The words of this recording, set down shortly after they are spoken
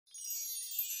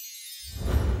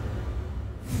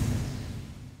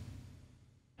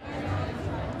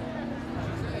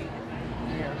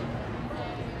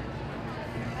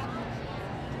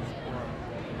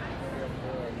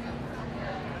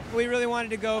We really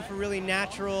wanted to go for really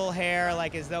natural hair,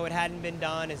 like as though it hadn't been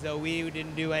done, as though we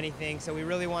didn't do anything. So we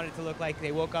really wanted it to look like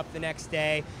they woke up the next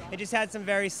day. It just had some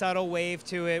very subtle wave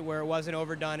to it where it wasn't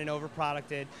overdone and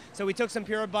overproducted. So we took some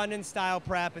Pure Abundance style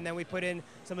prep, and then we put in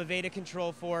some Aveda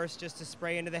Control Force just to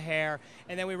spray into the hair.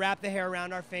 And then we wrapped the hair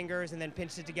around our fingers and then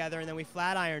pinched it together, and then we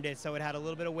flat ironed it so it had a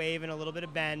little bit of wave and a little bit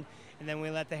of bend. And then we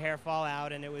let the hair fall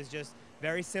out, and it was just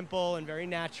very simple and very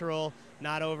natural,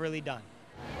 not overly done.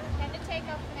 Can you take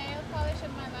off nail polish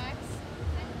on my legs?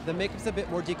 The makeup's a bit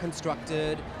more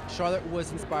deconstructed. Charlotte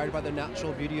was inspired by the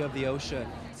natural beauty of the ocean.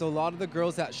 So a lot of the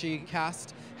girls that she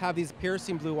cast have these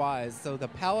piercing blue eyes. So the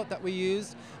palette that we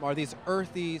used are these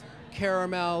earthy,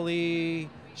 caramel-y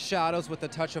shadows with a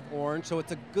touch of orange. So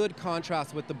it's a good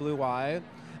contrast with the blue eye.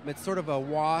 It's sort of a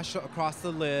wash across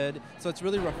the lid, so it's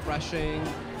really refreshing.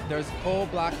 There's full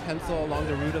black pencil along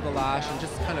the root of the lash and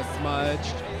just kind of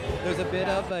smudged. There's a bit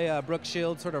of a Brooke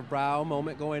Shields sort of brow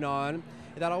moment going on.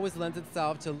 That always lends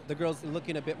itself to the girls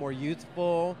looking a bit more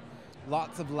youthful,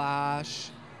 lots of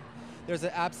lash. There's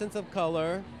an absence of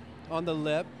color on the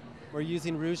lip. We're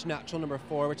using Rouge Natural number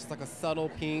 4, which is like a subtle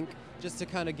pink, just to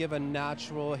kind of give a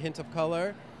natural hint of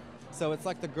color. So it's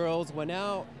like the girls went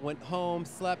out, went home,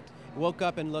 slept, woke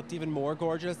up and looked even more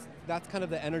gorgeous. That's kind of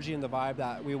the energy and the vibe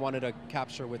that we wanted to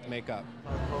capture with makeup.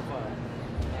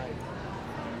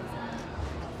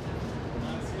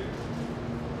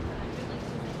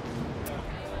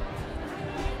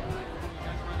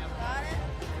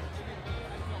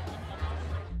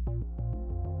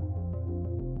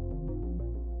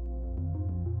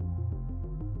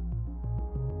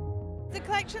 The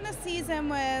collection this season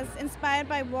was inspired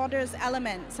by water's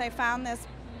elements. I found this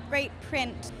great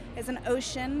print. It's an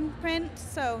ocean print,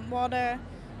 so water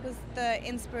was the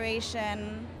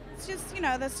inspiration. It's just, you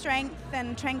know, the strength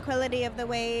and tranquility of the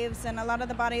waves, and a lot of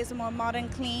the bodies are more modern,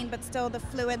 clean, but still the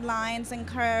fluid lines and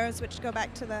curves which go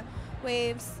back to the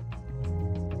waves.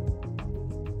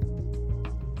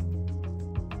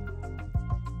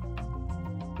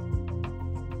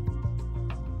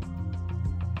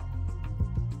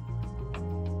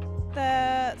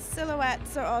 The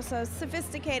silhouettes are also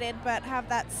sophisticated but have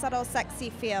that subtle sexy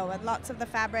feel, with lots of the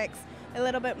fabrics a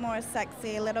little bit more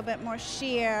sexy, a little bit more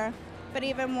sheer, but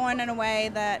even worn in a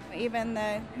way that even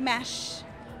the mesh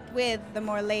with the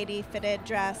more lady fitted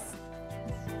dress.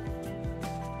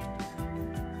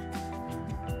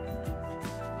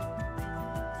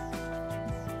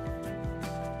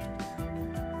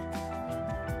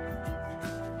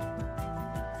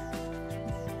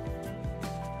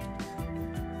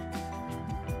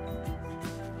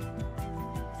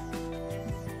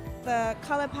 The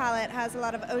color palette has a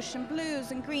lot of ocean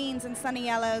blues and greens and sunny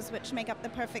yellows, which make up the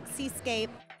perfect seascape.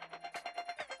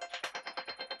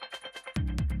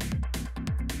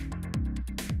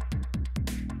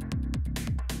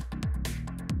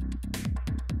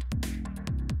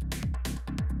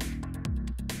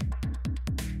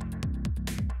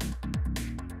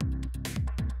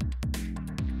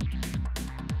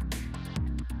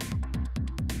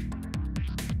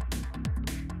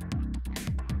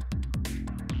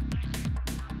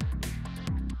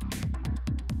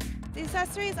 The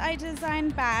accessories, I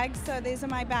designed bags, so these are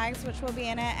my bags which will be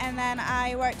in it, and then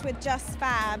I worked with Just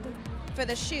Fab for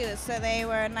the shoes, so they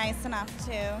were nice enough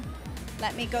to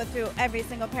let me go through every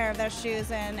single pair of their shoes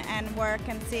and work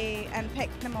and see and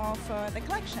pick them all for the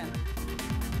collection.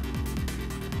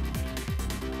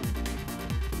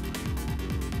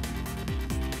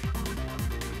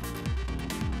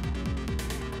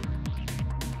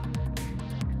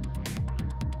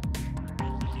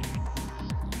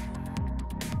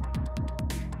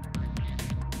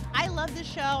 I love the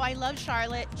show. I love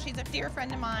Charlotte. She's a dear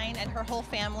friend of mine and her whole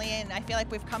family, and I feel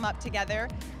like we've come up together.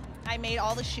 I made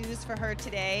all the shoes for her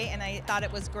today, and I thought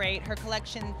it was great. Her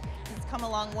collection has come a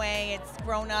long way. It's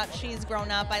grown up. She's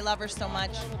grown up. I love her so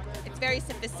much. It's very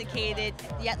sophisticated,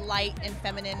 yet light and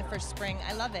feminine for spring.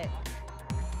 I love it.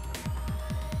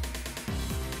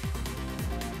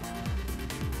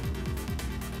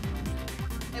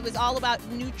 It was all about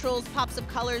neutrals, pops of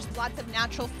colors, lots of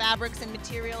natural fabrics and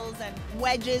materials, and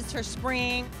wedges for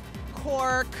spring,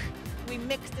 cork. We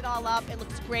mixed it all up. It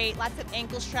looks great. Lots of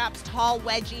ankle straps, tall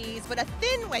wedgies, but a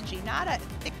thin wedgie, not a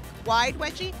thick, wide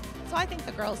wedgie. So I think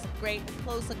the girls look great. The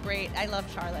clothes look great. I love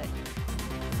Charlotte.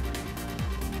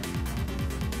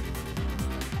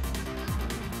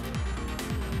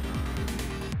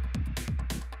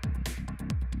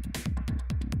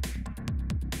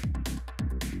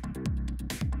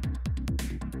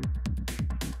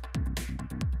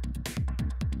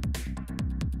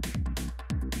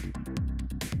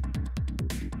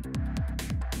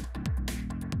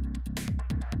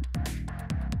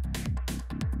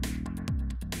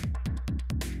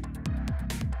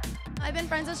 I've been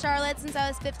friends with Charlotte since I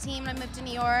was 15 when I moved to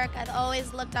New York. I've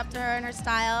always looked up to her and her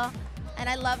style, and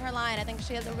I love her line. I think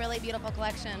she has a really beautiful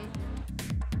collection.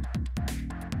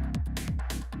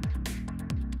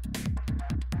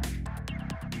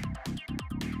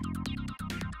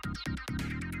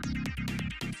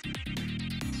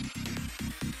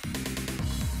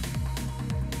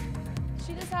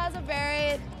 She just has a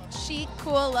very chic,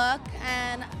 cool look,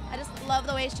 and I just love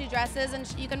the way she dresses,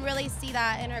 and you can really see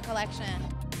that in her collection.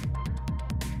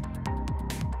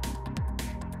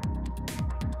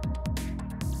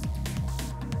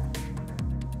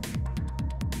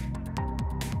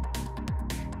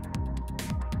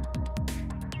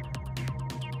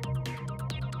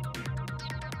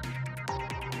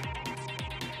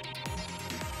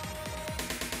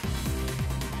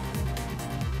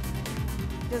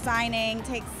 Designing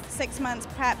takes 6 months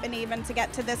prep, and even to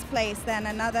get to this place, then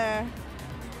another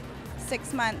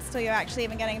 6 months till you're actually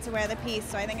even getting to wear the piece.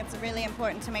 So I think it's really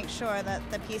important to make sure that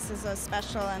the pieces are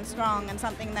special and strong and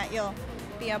something that you'll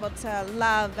be able to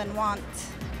love and want.